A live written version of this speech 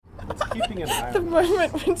keeping an eye The on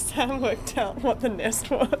moment when Sam worked out what the nest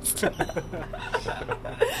was.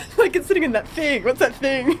 Like, it's sitting in that thing. What's that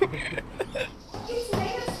thing? It's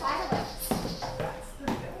made of spiderwebs. That's the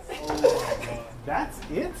nest? Oh my god. That's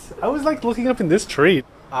it? I was like looking up in this tree.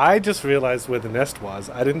 I just realized where the nest was.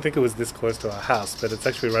 I didn't think it was this close to our house, but it's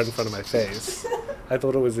actually right in front of my face. I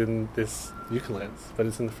thought it was in this eucalyptus, but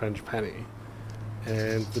it's in the frangipani.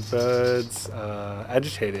 And the birds are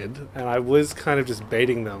agitated, and I was kind of just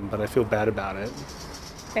baiting them, but I feel bad about it.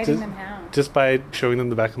 Baiting them how? Just by showing them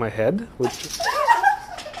the back of my head, which...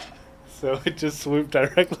 So it just swooped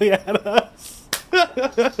directly at us.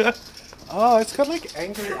 Oh, it's got like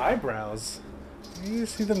angry eyebrows. You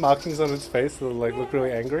see the markings on its face that like look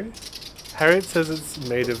really angry? Harriet says it's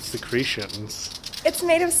made of secretions. It's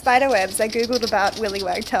made of spiderwebs. I googled about willie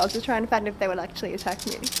wagtails to try and find if they would actually attack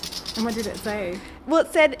me. And what did it say? Well,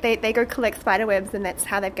 it said they go collect spiderwebs, and that's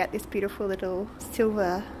how they've got this beautiful little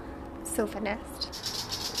silver nest.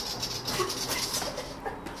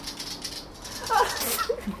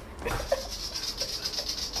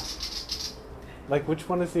 Like, which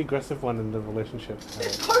one is the aggressive one in the relationship?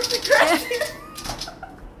 Both aggressive.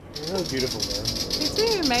 They're really beautiful though. He's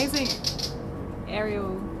doing amazing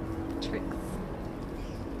aerial tricks.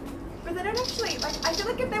 But they don't actually, like, I feel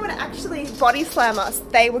like if they were to actually body slam us,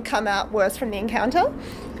 they would come out worse from the encounter,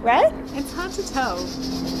 right? It's hard to tell.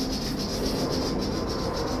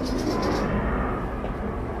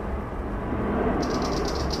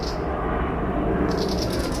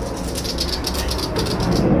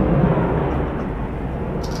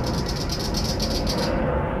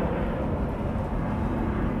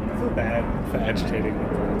 I feel bad for agitating the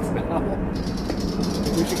birds now.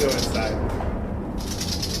 We should go inside.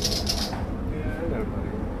 Yeah, I know,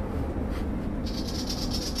 buddy.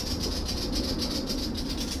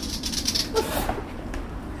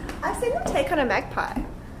 I've seen them take on a magpie.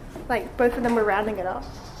 Like, both of them were rounding it up.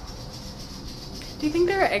 Do you think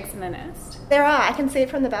there are eggs in the nest? There are, I can see it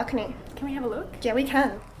from the balcony. Can we have a look? Yeah, we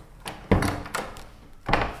can.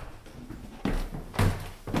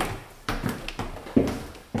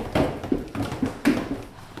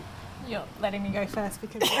 You're letting me go first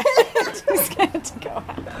because I'm too scared to go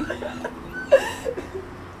out.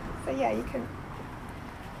 So yeah, you can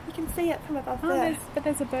see it from above there. But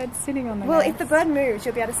there's a bird sitting on the Well, nest. if the bird moves,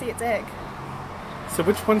 you'll be able to see its egg. So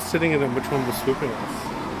which one's sitting in and which one was swooping us?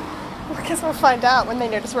 Well, I guess we'll find out when they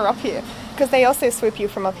notice we're up here. Because they also swoop you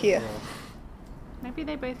from up here. Maybe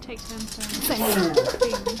they both take turns to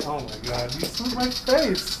Oh my god, you swooped my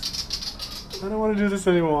face! I don't want to do this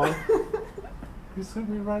anymore. You swooped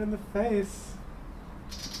me right in the face.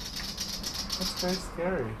 That's very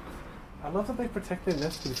scary. I love that they protect their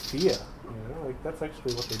nest with fear. You know, like that's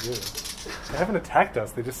actually what they do. They haven't attacked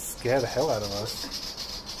us, they just scare the hell out of us.